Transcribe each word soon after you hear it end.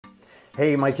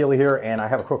Hey, Mike Healy here, and I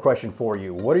have a quick question for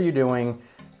you. What are you doing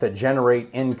to generate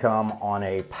income on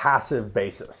a passive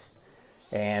basis?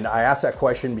 And I asked that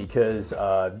question because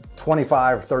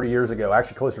 25, 30 years ago,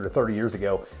 actually closer to 30 years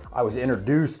ago, I was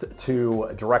introduced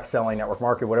to direct selling, network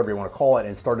marketing, whatever you want to call it,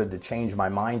 and started to change my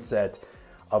mindset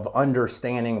of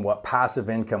understanding what passive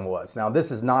income was. Now,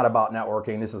 this is not about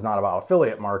networking. This is not about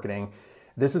affiliate marketing.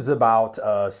 This is about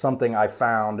something I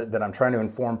found that I'm trying to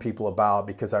inform people about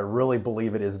because I really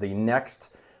believe it is the next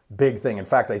big thing. In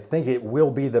fact, I think it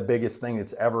will be the biggest thing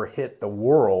that's ever hit the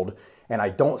world. And I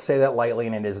don't say that lightly,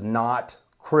 and it is not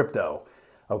crypto.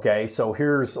 Okay, so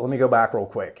let me go back real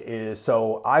quick.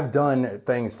 So I've done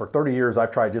things for 30 years.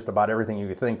 I've tried just about everything you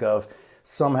could think of.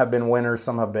 Some have been winners,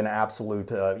 some have been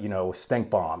absolute, stink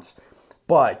bombs.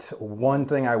 But one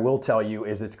thing I will tell you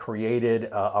is it's created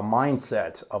a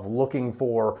mindset of looking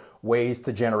for ways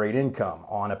to generate income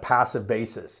on a passive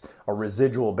basis, a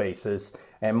residual basis,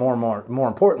 and more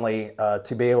importantly,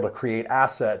 to be able to create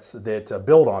assets that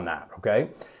build on that,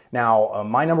 okay? Now,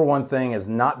 my number one thing has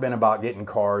not been about getting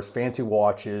cars, fancy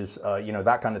watches,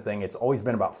 that kind of thing. It's always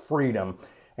been about freedom,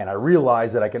 and I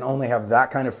realized that I can only have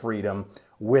that kind of freedom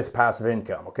with passive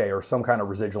income, okay, or some kind of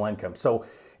residual income. So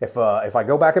if I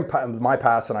go back in my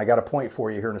past, and I got a point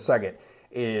for you here in a second,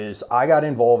 is I got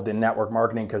involved in network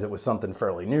marketing because it was something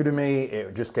fairly new to me.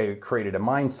 It just created a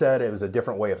mindset. It was a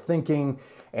different way of thinking,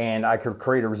 and I could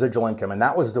create a residual income. And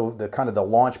that was the kind of the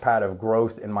launch pad of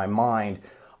growth in my mind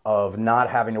of not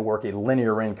having to work a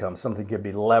linear income, something could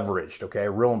be leveraged, okay,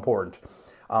 real important.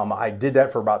 I did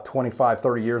that for about 25,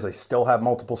 30 years. I still have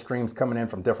multiple streams coming in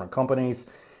from different companies.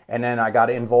 And then I got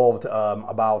involved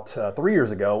about 3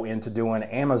 years ago into doing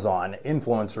Amazon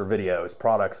influencer videos,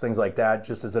 products, things like that,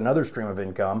 just as another stream of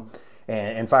income.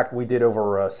 And in fact, we did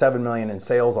over 7 million in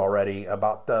sales already,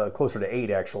 about closer to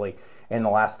 8 actually, in the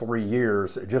last 3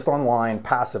 years, just online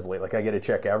passively. Like I get a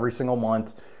check every single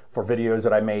month for videos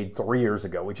that I made 3 years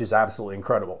ago, which is absolutely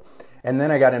incredible. And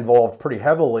then I got involved pretty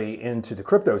heavily into the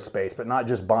crypto space, but not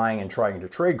just buying and trying to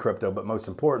trade crypto, but most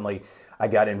importantly, I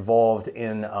got involved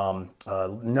in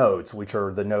nodes, which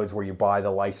are the nodes where you buy the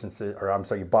licenses, or I'm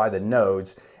sorry, you buy the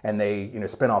nodes and they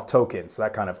spin off tokens,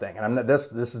 that kind of thing. And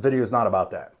this video is not about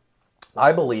that.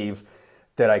 I believe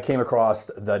that I came across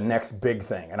the next big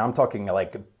thing, and I'm talking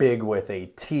like big with a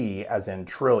T as in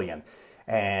trillion.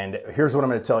 And here's what I'm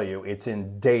going to tell you. It's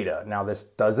in data. Now, this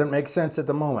doesn't make sense at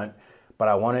the moment, but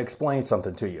I want to explain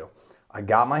something to you. I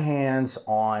got my hands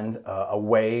on a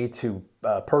way to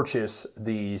purchase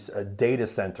these data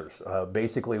centers,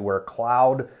 basically where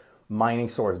cloud mining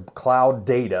source, cloud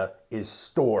data is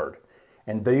stored.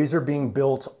 And these are being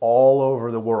built all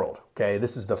over the world, okay?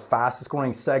 This is the fastest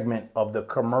growing segment of the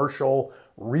commercial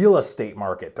real estate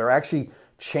market. They're actually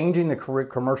changing the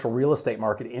commercial real estate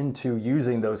market into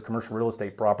using those commercial real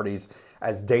estate properties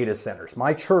as data centers.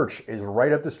 My church is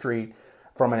right up the street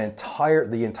from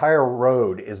the entire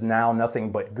road is now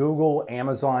nothing but Google,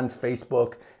 Amazon,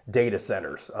 Facebook data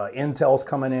centers. Intel's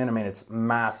coming in. I mean, it's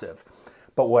massive.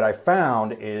 But what I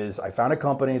found is I found a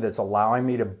company that's allowing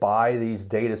me to buy these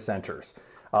data centers.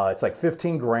 It's like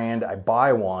 15 grand. I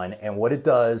buy one. And what it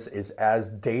does is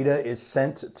as data is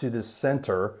sent to the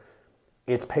center,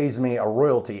 it pays me a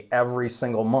royalty every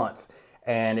single month.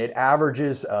 And it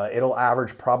averages, it'll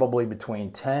average probably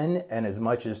between 10 and as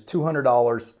much as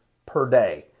 $200 per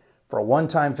day for a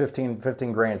one-time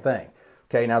 15 grand thing.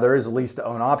 Okay, now there is lease to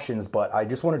own options, but I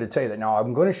just wanted to tell you that. Now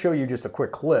I'm going to show you just a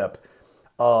quick clip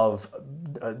of,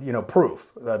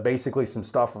 proof, basically some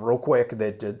stuff real quick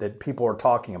that people are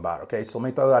talking about. Okay, so let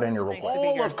me throw that in here real quick.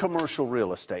 All of commercial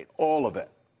real estate, all of it.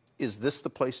 Is this the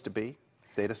place to be?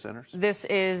 Data centers? This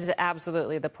is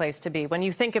absolutely the place to be. When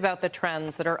you think about the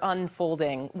trends that are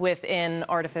unfolding within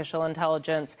artificial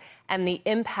intelligence and the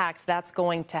impact that's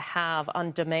going to have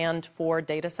on demand for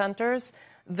data centers,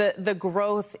 the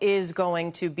growth is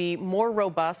going to be more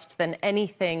robust than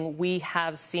anything we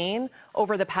have seen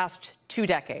over the past 2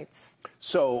 decades.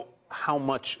 So how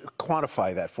much,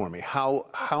 quantify that for me,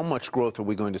 how much growth are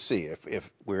we going to see? If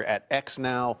we're at X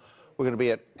now, we're going to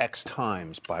be at X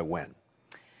times by when?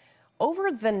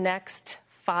 Over the next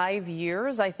 5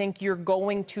 years, I think you're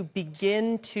going to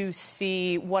begin to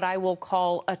see what I will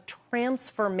call a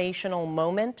transformational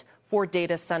moment for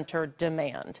data center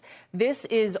demand. This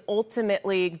is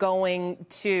ultimately going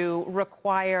to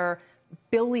require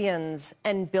billions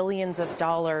and billions of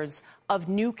dollars of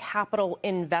new capital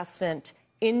investment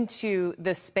into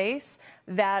the space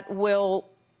that will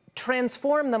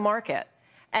transform the market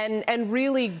and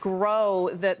really grow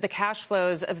the cash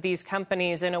flows of these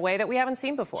companies in a way that we haven't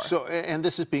seen before. So, and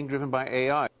this is being driven by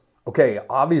AI. Okay,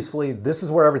 obviously, this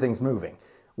is where everything's moving.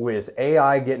 with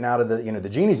AI getting out of the, the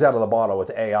genie's out of the bottle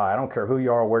with AI. I don't care who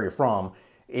you are, where you're from.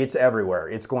 It's everywhere.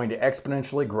 It's going to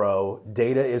exponentially grow.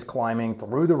 Data is climbing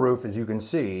through the roof, as you can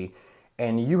see,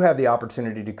 and you have the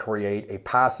opportunity to create a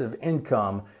passive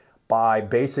income by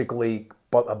basically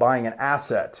buying an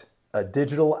asset, a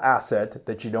digital asset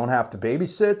that you don't have to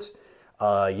babysit.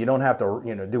 You don't have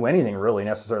to, do anything really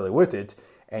necessarily with it,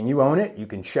 and you own it. You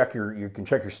can check your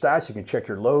stats. You can check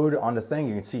your load on the thing.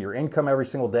 You can see your income every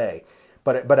single day.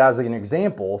 But as an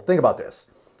example, think about this.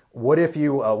 What if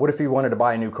you wanted to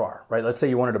buy a new car, right? Let's say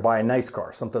you wanted to buy a nice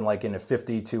car, something like in the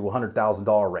 $50,000 to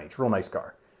 $100,000 range, real nice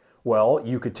car. Well,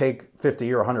 you could take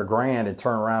 50 or 100 grand and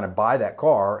turn around and buy that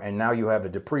car, and now you have a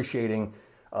depreciating,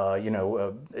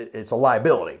 it's a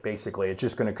liability, basically. It's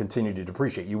just going to continue to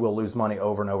depreciate. You will lose money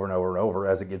over and over and over and over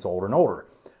as it gets older and older.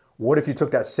 What if you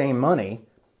took that same money,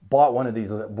 bought one of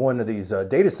these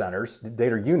data centers,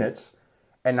 data units,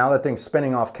 and now that thing's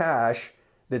spinning off cash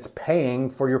that's paying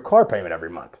for your car payment every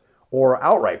month, or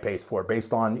outright pays for it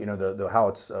based on how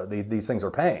it's these things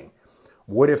are paying.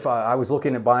 What if I was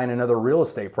looking at buying another real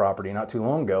estate property not too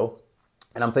long ago,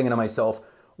 and I'm thinking to myself,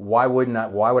 why would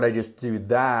I just do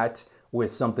that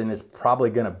with something that's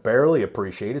probably going to barely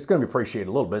appreciate? It's going to appreciate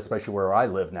a little bit, especially where I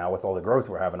live now with all the growth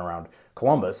we're having around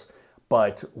Columbus.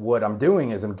 But what I'm doing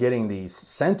is I'm getting these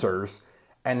centers,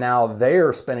 and now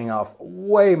they're spinning off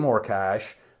way more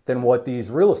cash than what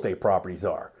these real estate properties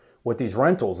are, what these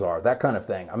rentals are, that kind of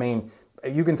thing. I mean,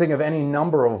 you can think of any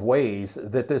number of ways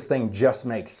that this thing just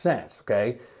makes sense,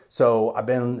 okay? So I've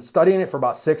been studying it for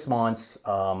about 6 months,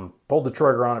 pulled the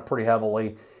trigger on it pretty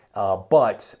heavily,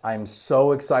 but I'm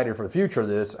so excited for the future of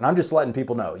this, and I'm just letting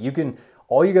people know.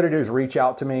 All you got to do is reach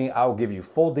out to me. I'll give you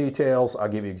full details. I'll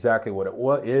give you exactly what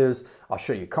it is. I'll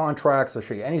show you contracts. I'll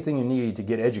show you anything you need to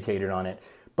get educated on it.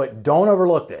 But don't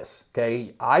overlook this,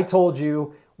 okay? I told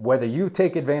you, whether you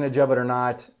take advantage of it or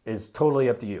not is totally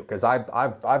up to you. Because I've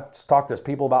talked to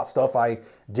people about stuff I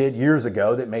did years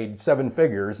ago that made 7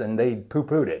 figures, and they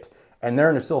poo-pooed it. And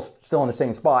they're still in the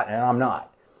same spot, and I'm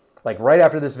not. Like right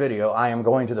after this video, I am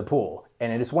going to the pool,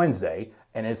 and it is Wednesday,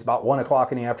 and it's about 1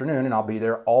 o'clock in the afternoon, and I'll be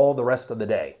there all the rest of the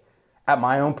day at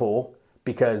my own pool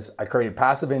because I created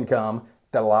passive income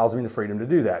that allows me the freedom to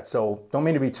do that. So don't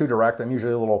mean to be too direct. I'm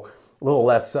usually a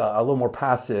little more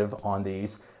passive on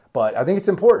these. But I think it's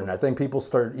important. I think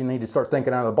you need to start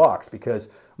thinking out of the box, because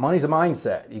money's a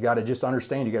mindset. You got to just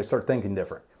understand, you got to start thinking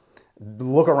different.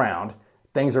 Look around.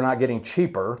 Things are not getting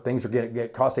cheaper. Things are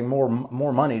costing more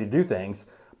money to do things,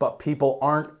 but people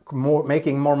aren't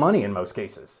making more money in most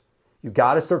cases. You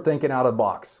got to start thinking out of the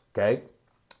box, okay?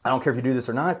 I don't care if you do this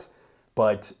or not,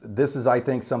 but this is, I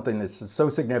think, something that's so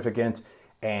significant.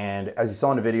 And as you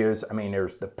saw in the videos, I mean,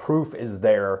 the proof is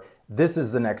there. This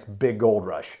is the next big gold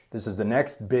rush. This is the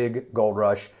next big gold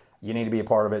rush. You need to be a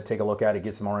part of it. Take a look at it,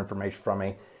 get some more information from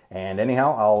me. And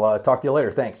anyhow, I'll talk to you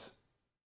later. Thanks.